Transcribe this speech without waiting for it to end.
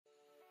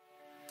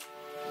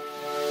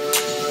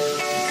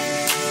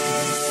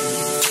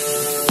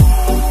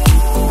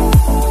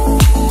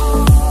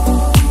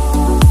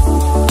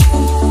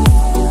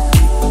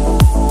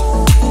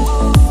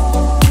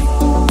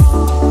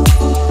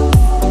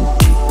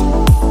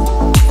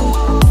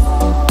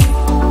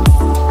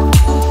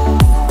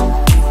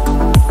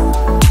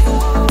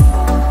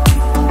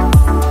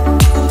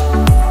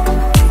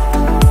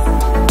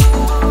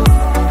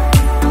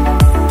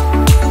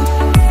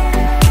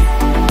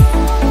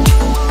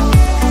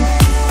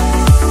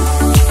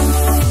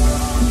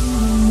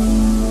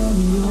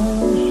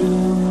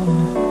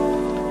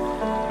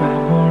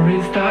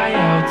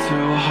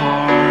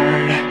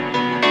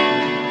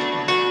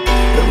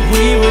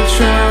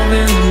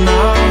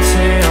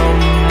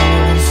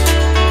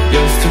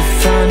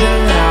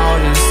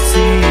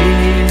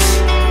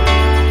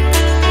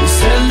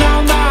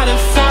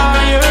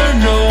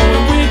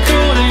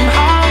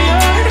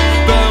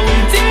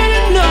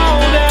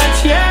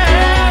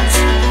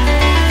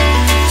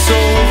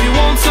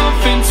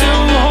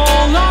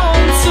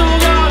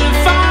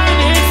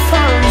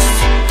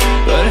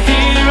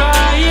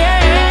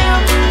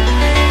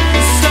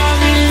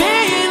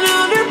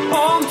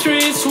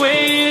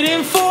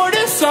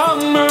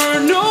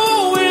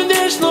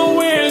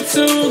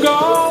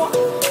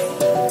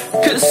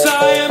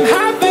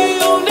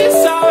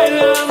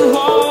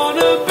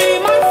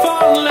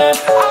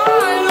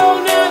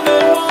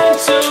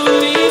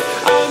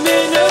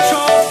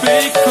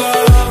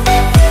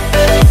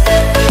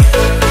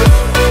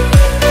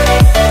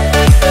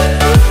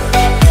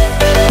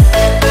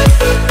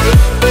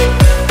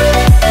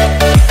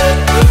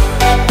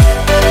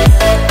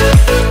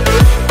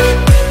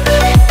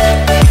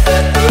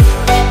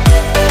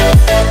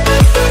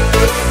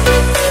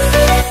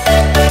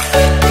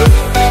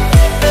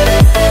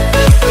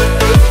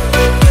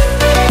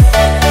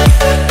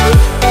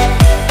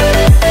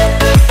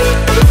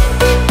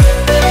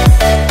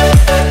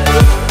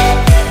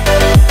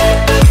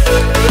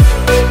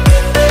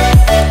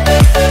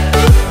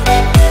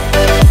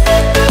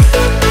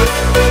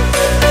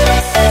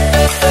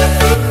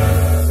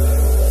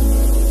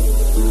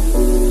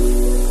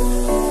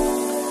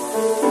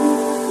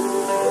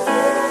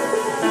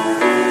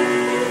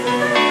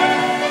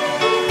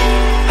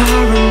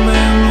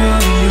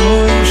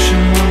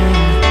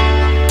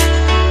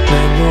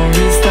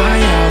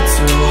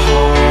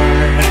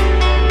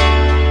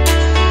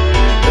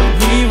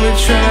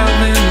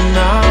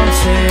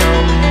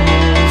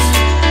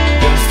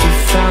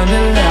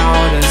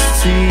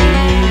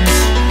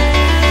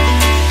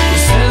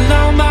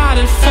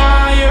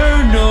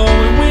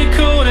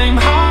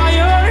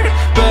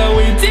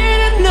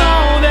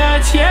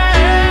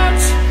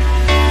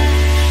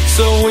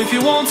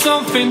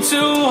hoping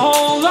to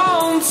hold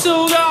on to,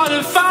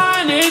 gotta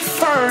find it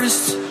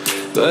first.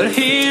 But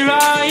here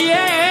I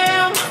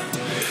am,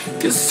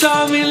 'cause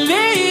I've been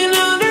laying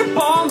under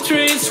palm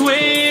trees,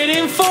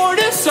 waiting for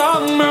the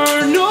summer,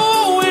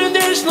 knowing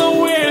there's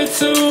nowhere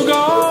to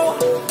go.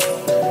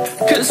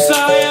 'Cause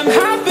I am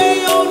happy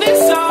on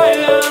this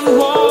island,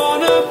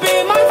 wanna be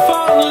my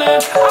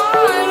farmland.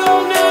 I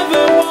don't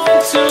ever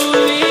want to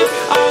leave,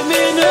 I'm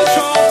in a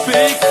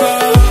tropic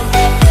club.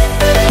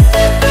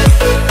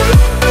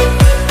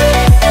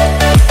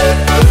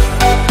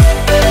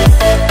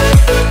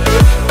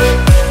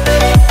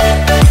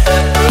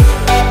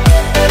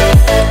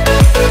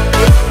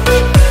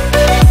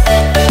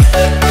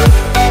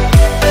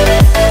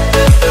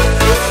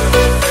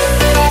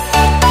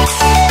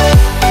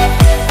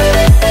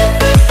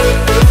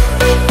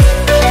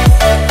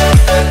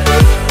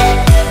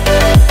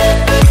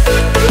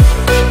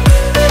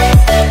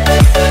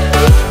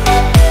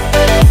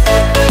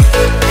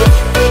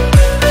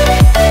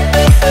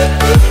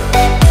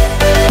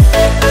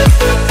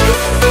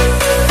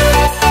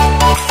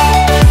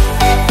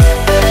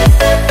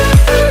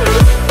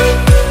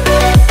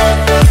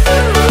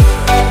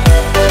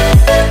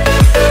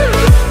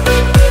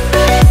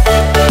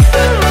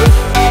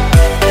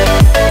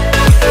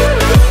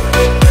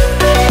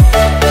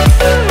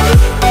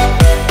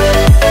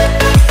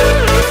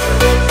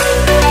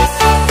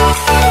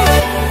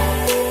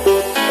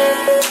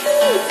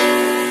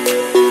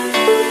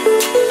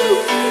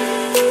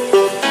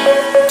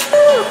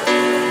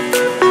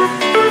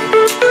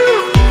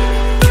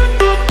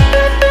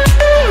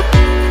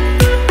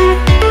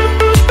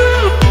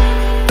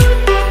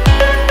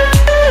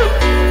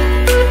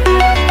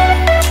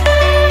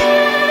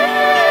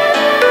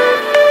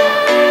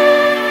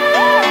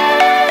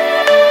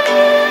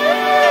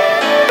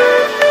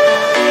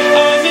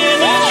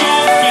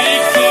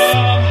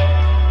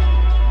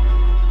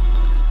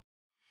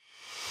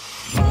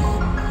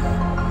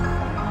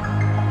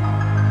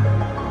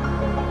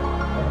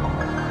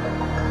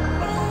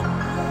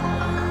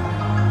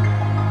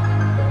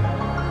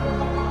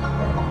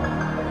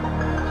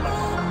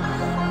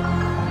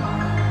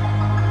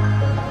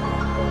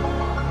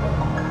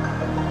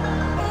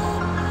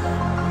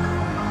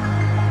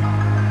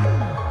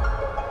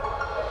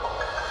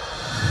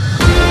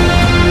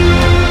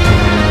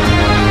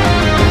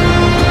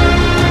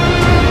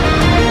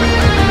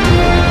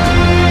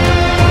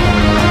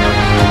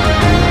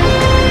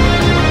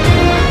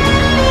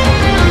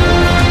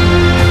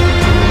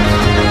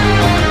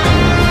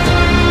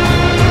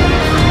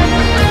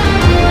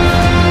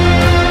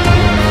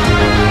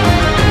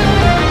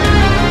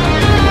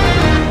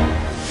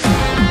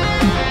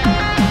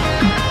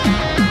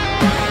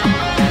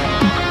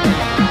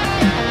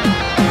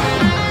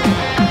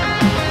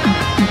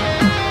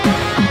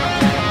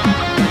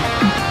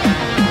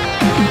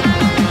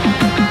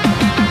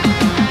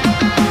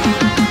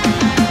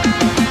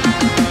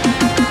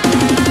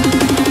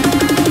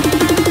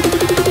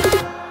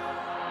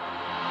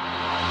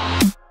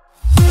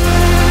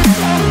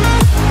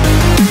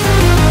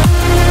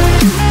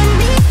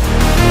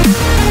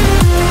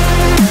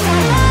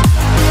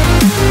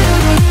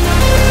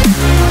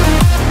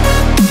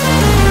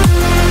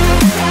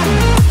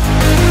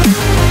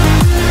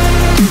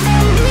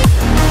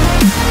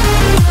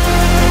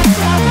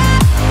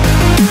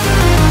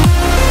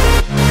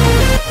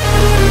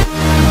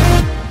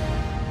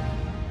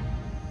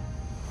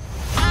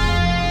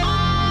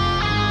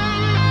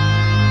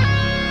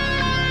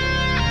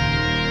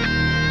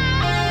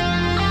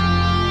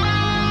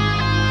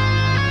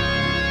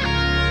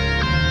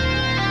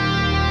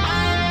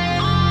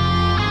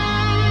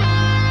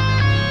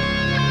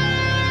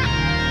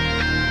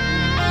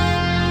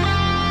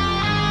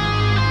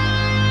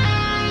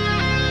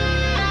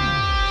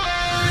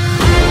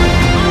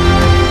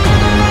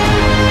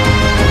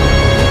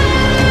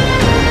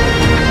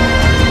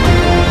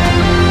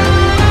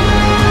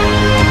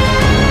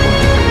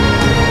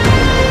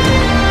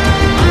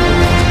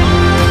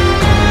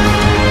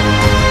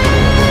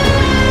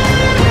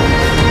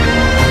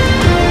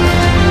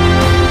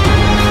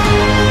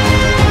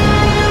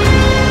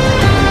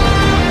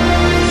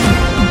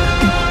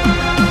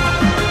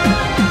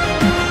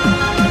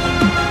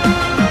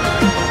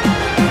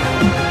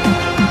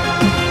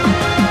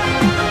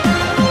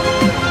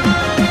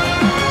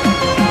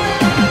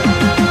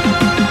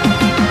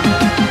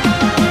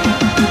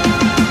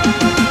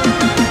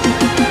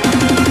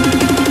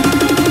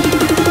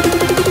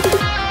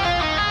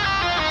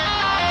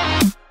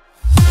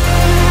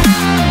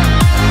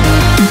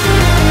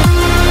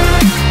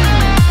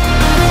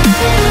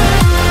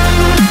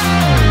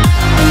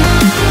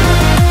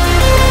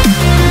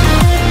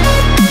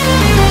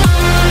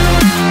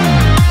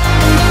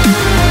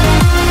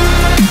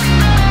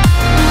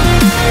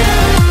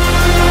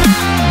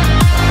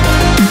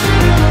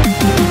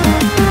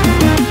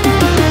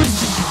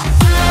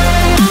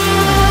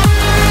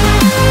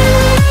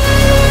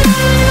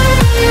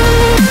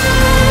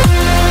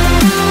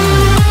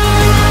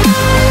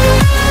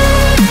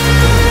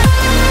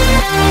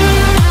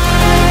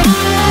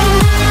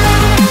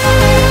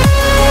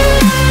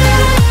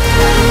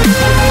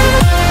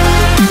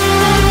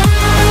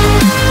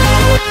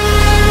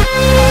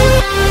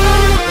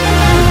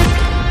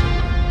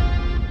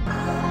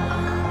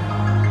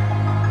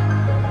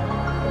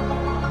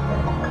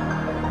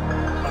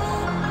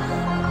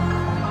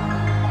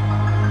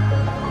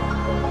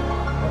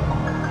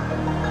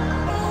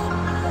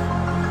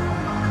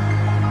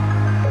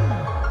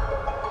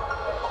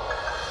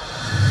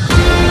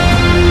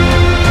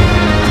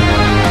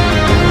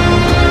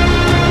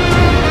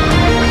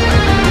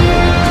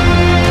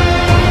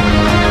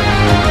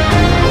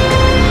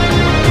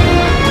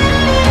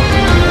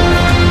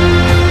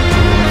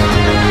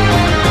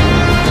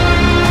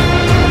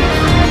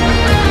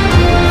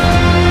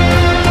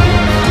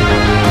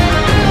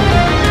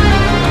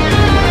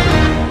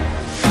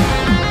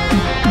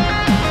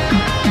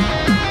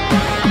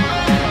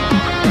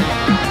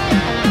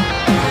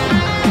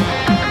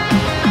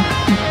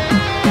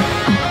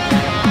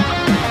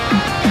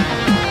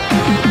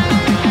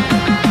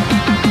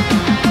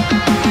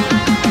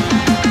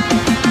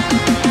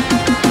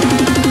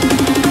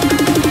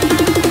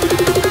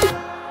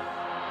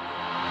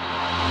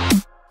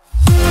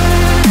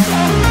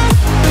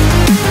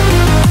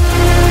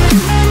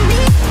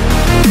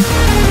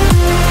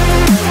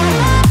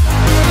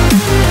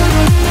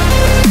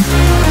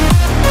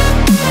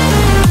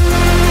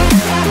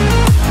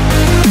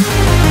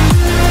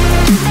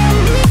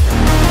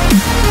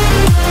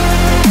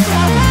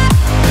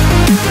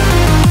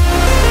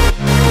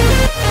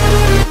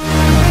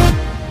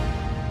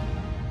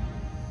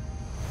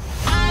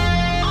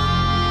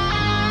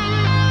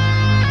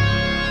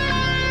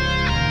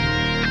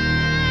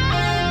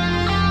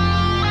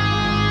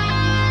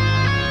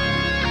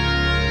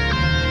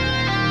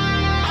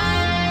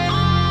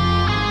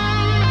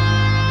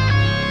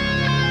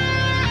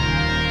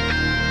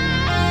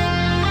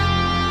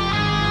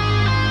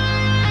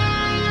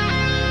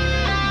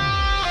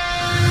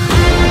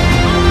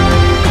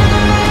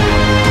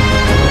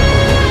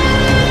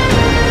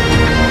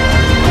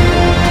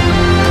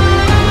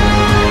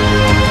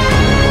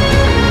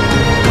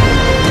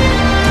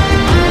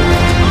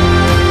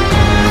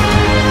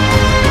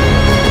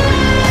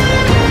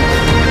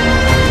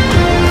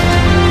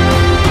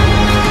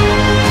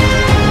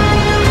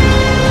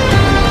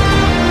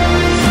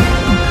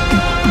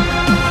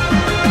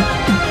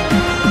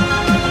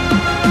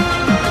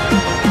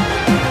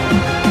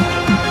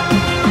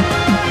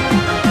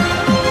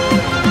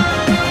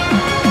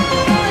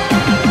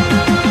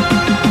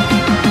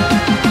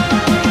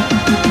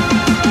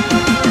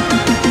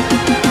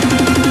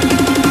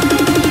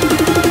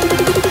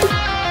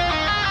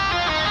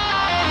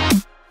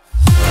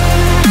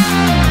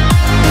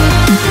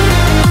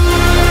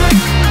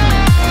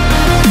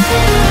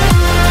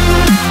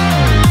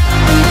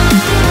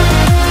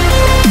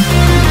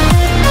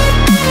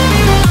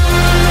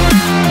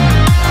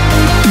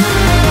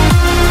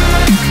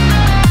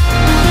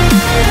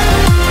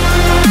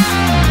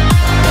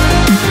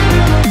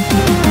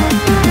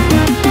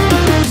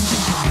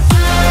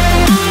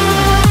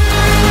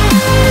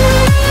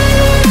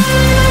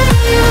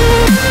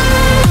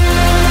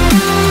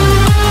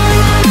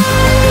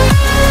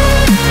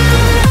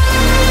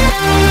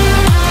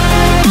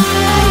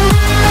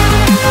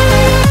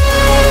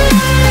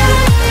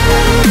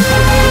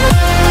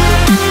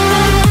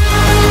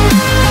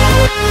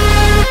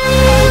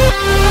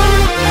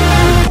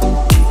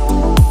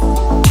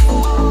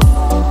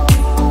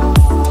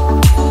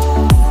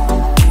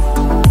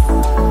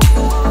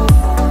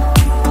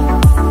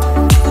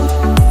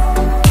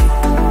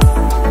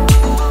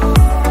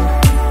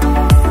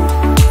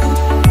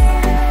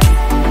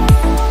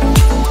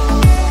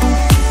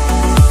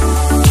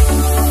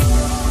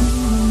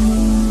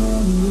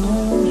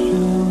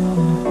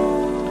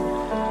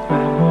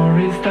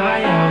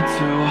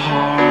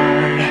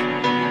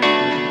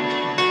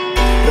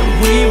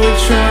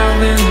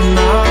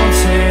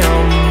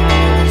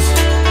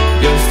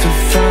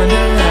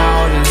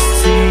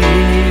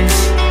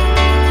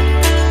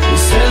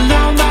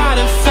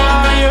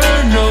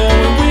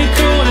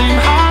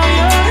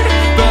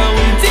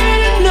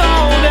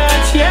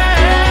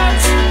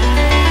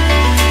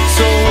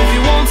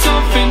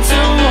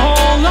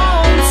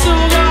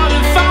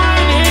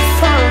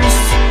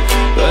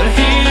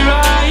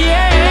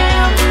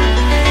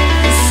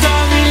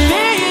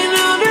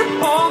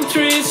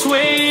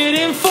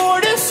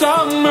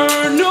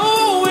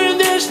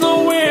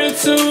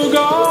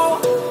 go.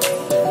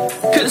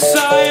 'Cause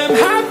I am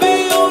happy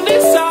on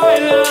this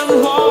island,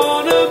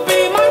 wanna be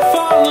my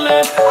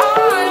farmland.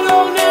 I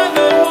don't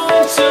ever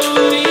want to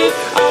leave,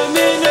 I'm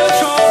in a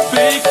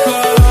tropic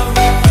club.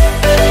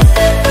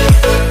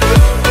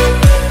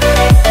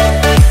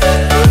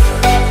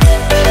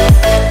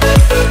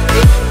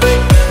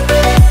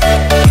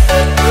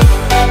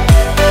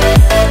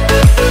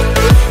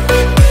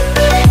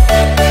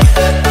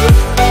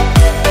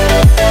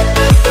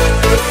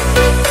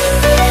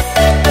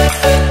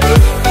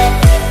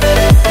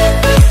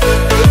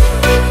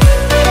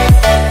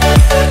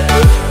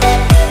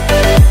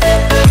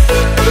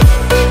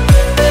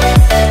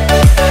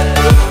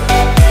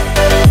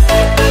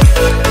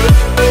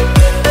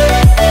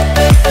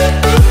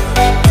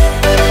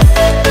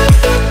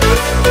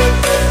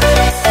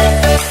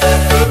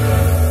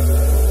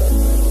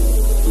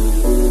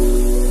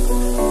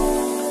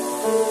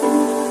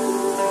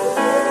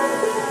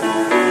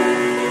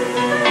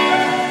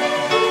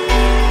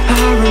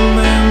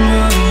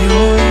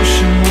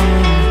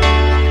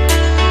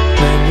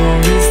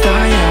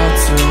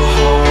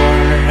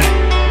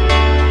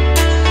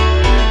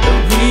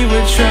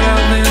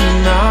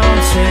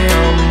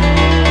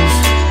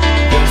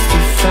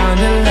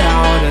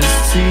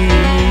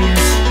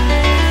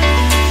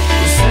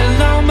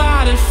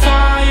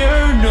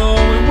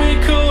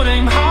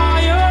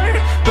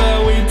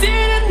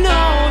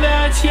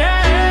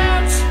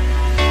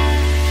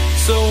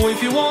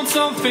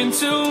 Something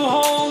to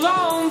hold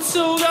on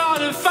to,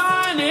 gotta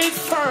find it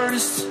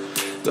first.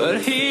 But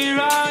here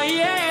I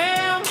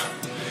am,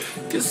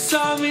 'cause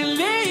I've been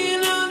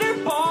laying under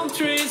palm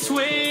trees,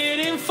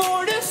 waiting for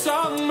the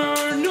summer,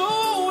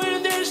 knowing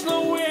there's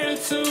nowhere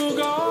to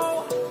go.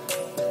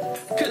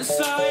 'Cause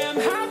I am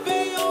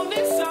happy on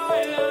this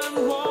island,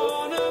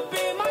 wanna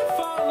be my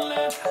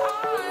farmland.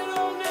 I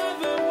don't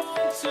ever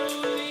want to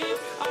leave,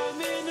 I'm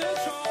in a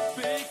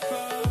tropic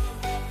club.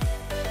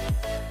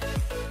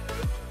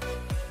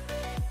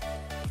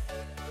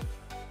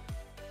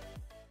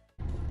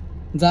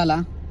 झाला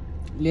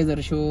laser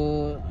show,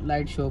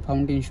 light show,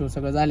 fountain show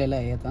सगळं झालेलं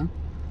आहे. आता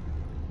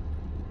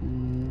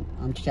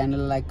आमच्या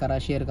चॅनलला like करा,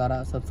 share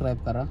करा, subscribe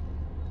करा.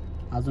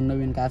 अजून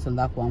नवीन काय असेल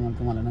दाखवा आम्हाला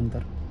तुम्हाला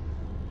नंतर.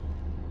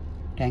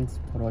 Thanks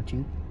for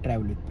watching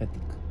travel with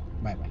Prateek.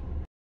 Bye bye.